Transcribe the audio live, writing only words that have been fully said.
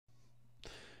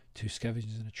Two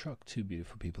Scavengers in a Truck, Two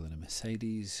Beautiful People in a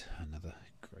Mercedes, another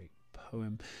great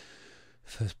poem.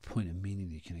 First point of meaning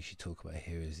that you can actually talk about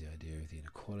here is the idea of the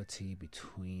inequality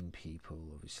between people.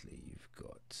 Obviously, you've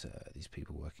got these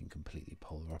people working completely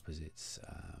polar opposites,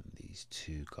 these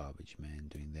two garbage men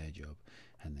doing their job,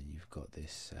 and then you've got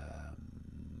this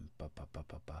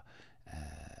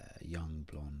young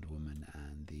blonde woman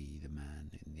and the man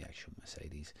in the actual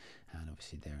Mercedes, and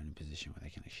obviously they're in a position where they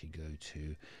can actually go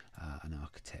to an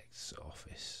architect's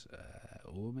office,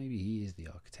 or maybe he is the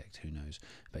architect, who knows,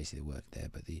 basically work there,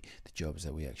 but the jobs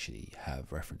that we actually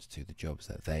have reference to, the jobs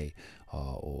that they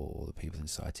are, or the people in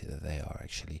society that they are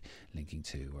actually linking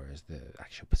to, whereas the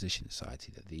actual position in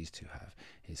society that these two have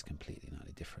is completely and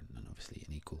utterly different and obviously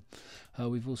unequal.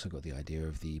 We've also got the idea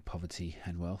of the poverty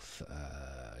and wealth,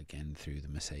 again through the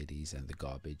Mercedes and the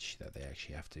garbage that they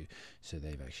actually have to, so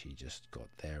they've actually just got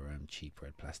their cheap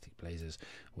red plastic blazers,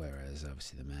 whereas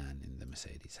obviously the man in the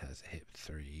Mercedes has a hip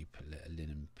 3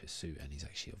 linen suit, and he's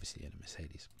actually obviously in a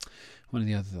Mercedes. One of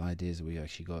the other ideas that we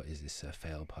actually got is this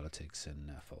failed politics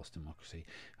and false democracy,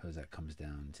 because that comes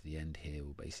down to the end here.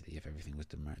 Well, basically, if everything was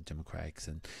democratic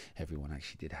and everyone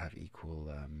actually did have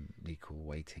equal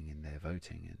weighting in their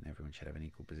voting, and everyone should have an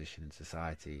equal position in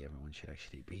society, everyone should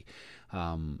actually be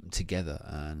together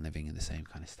and living in the same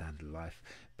kind of standard of life.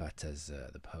 But as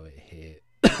the poet here,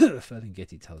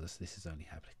 Ferlinghetti, tells us, this is only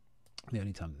happening. The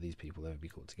only time that these people ever be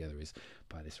caught together is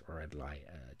by this red light,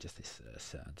 just this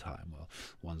certain time. Well,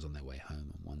 one's on their way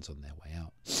home and one's on their way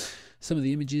out. Some of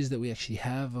the images that we actually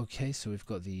have. Okay, so we've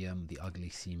got the ugly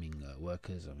seeming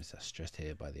workers. Obviously, that's stressed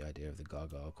here by the idea of the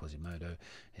Gaga Quasimodo.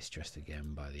 It's stressed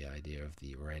again by the idea of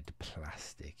the red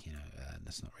plastic. And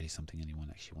that's not really something anyone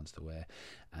actually wants to wear.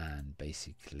 And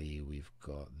basically, we've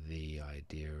got the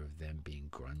idea of them being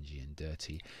grungy and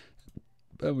dirty.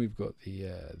 And we've got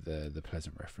the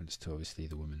pleasant reference to obviously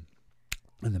the woman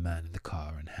and the man in the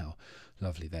car and how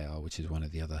lovely they are, which is one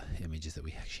of the other images that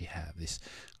we actually have, this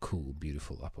cool,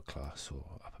 beautiful upper class or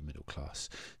upper middle class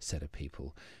set of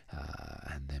people,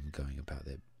 and them going about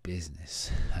their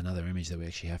business. Another image that we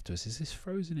actually have to us is this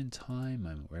frozen in time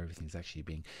moment where everything's actually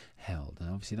being held, and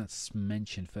obviously that's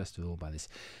mentioned first of all by this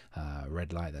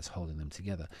red light that's holding them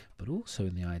together, but also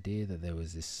in the idea that there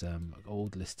was this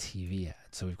oldless TV ad.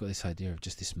 So we've got this idea of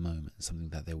just this moment, something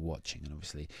that they're watching, and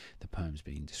obviously the poem's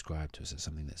being described to us as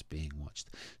something that's being watched,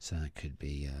 so that could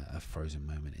be a frozen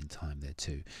moment in time there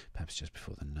too, perhaps just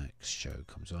before the next show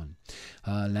comes on.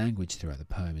 Language throughout the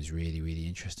poem is really, really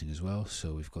interesting as well.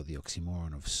 So we've got the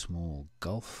oxymoron of small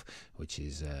gulf, which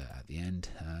is at the end.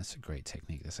 It's a great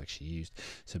technique that's actually used.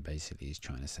 So basically he's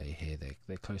trying to say here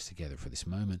they're close together for this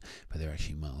moment, but they're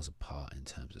actually miles apart in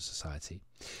terms of society.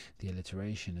 The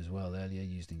alliteration as well, earlier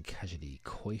used in casually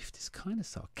coiffed, is kind of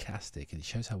sarcastic, and it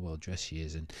shows how well dressed she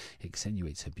is and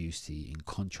accentuates her beauty in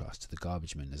contrast to the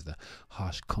garbage men, as the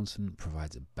harsh consonant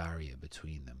provides a barrier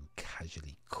between them.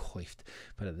 Casually coiffed,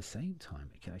 but at the same time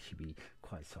it can actually be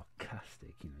quite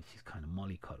sarcastic. She's kind of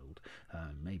mollycoddled,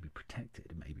 maybe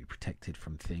protected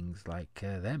from things like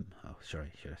them. Oh,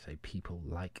 sorry, should I say people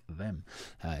like them?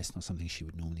 It's not something she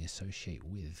would normally associate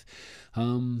with.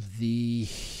 The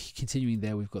continuing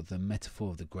there, we've got the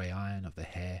metaphor of the grey iron, of the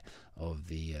hair of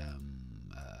the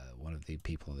one of the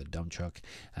people on the dump truck.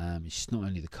 It's not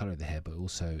only the colour of the hair, but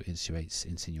also insinuates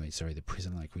the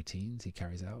prison-like routines he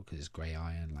carries out, because it's grey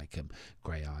iron, like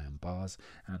grey iron bars,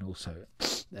 and also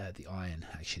the iron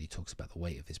actually talks about the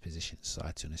weight of his position,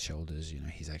 sides on his shoulders.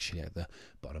 He's actually at the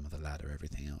bottom of the ladder.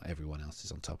 Everyone else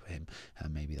is on top of him,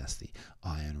 and maybe that's the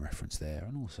iron reference there.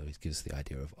 And also it gives the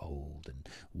idea of old and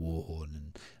worn,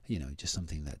 and just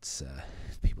something that's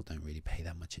people don't really pay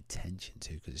that much attention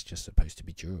to, because it's just supposed to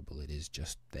be durable. It is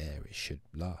just there. It should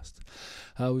last.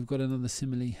 We've got another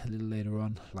simile a little later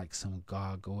on, like some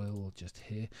gargoyle just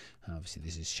here. Obviously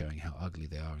this is showing how ugly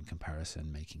they are in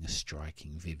comparison, making a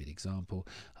striking, vivid example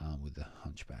with the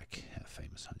hunchback,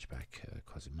 famous hunchback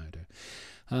Quasimodo.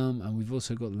 And we've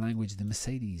also got language. The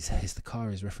Mercedes is the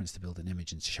car is referenced to build an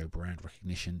image and to show brand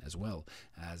recognition, as well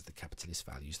as the capitalist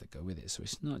values that go with it. So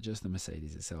it's not just the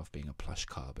Mercedes itself being a plush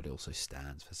car, but it also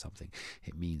stands for something.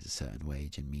 It means a certain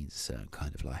wage and means a certain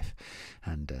kind of life,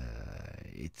 and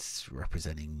it's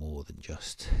representing more than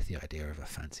just the idea of a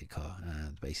fancy car.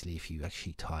 And basically, if you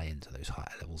actually tie into those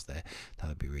higher levels there, that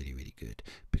would be really, really good,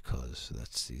 because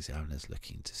that's the examiners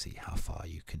looking to see how far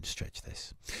you can stretch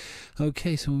this.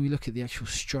 Okay, so when we look at the actual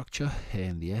structure here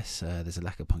in the S, there's a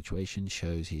lack of punctuation,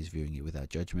 shows he's viewing it without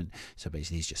judgment. So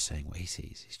basically he's just saying what he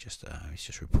sees. He's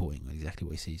just reporting exactly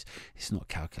what he sees. It's not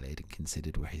calculated and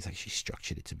considered, where he's actually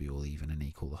structured it to be all even and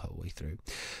equal the whole way through.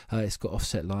 It's got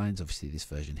offset lines. Obviously this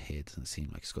version here doesn't seem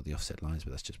like it's got the offset lines,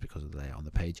 but that's just because of the layout on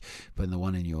the page. But in the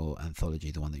one in your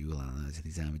anthology, the one that you will analyze and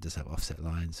examine, it does have offset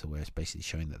lines, so where it's basically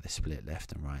showing that they're split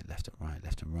left and right, left and right,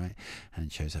 left and right, and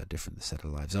it shows how different the set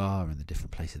of lives are and the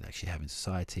different places they actually have in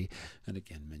society, and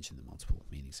again mention the multiple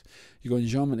meanings. You go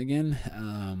enjambment again,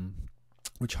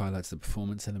 which highlights the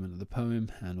performance element of the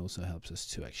poem and also helps us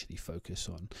to actually focus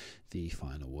on the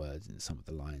final words and some of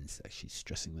the lines, actually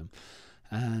stressing them.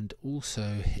 And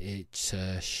also it's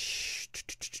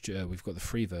we've got the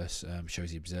free verse,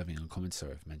 shows the observing uncommon,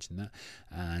 sorry I've mentioned that,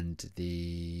 and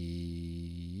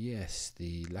the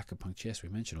lack of punctuation, yes, we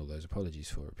mentioned all those, apologies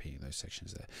for repeating those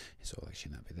sections there, it's all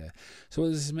actually not be there. So what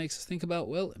does this makes us think about?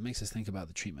 Well, it makes us think about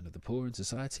the treatment of the poor in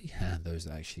society and those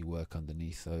that actually work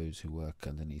underneath those who work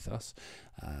underneath us,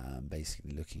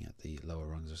 basically looking at the lower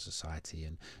rungs of society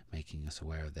and making us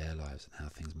aware of their lives and how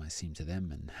things might seem to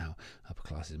them and how upper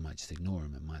classes might just ignore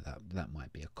them. That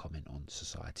might be a comment on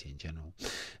society in general.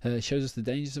 It shows us the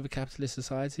dangers of a capitalist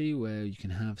society where you can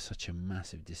have such a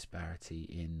massive disparity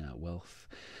in wealth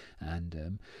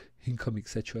and income,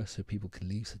 etc., so people can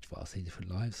lead such vastly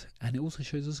different lives. And it also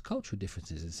shows us cultural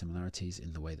differences and similarities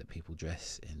in the way that people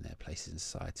dress in their places in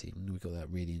society. And we've got that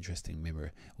really interesting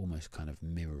mirror, almost kind of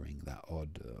mirroring that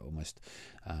odd, almost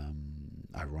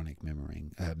ironic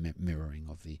mirroring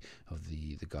of the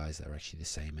guys that are actually the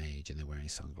same age and they're wearing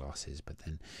sunglasses, but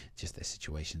then just their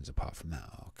situations apart from that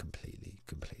are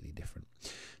completely different.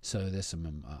 So there's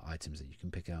some items that you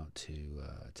can pick out to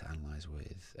analyze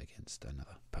with against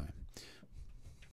another poem.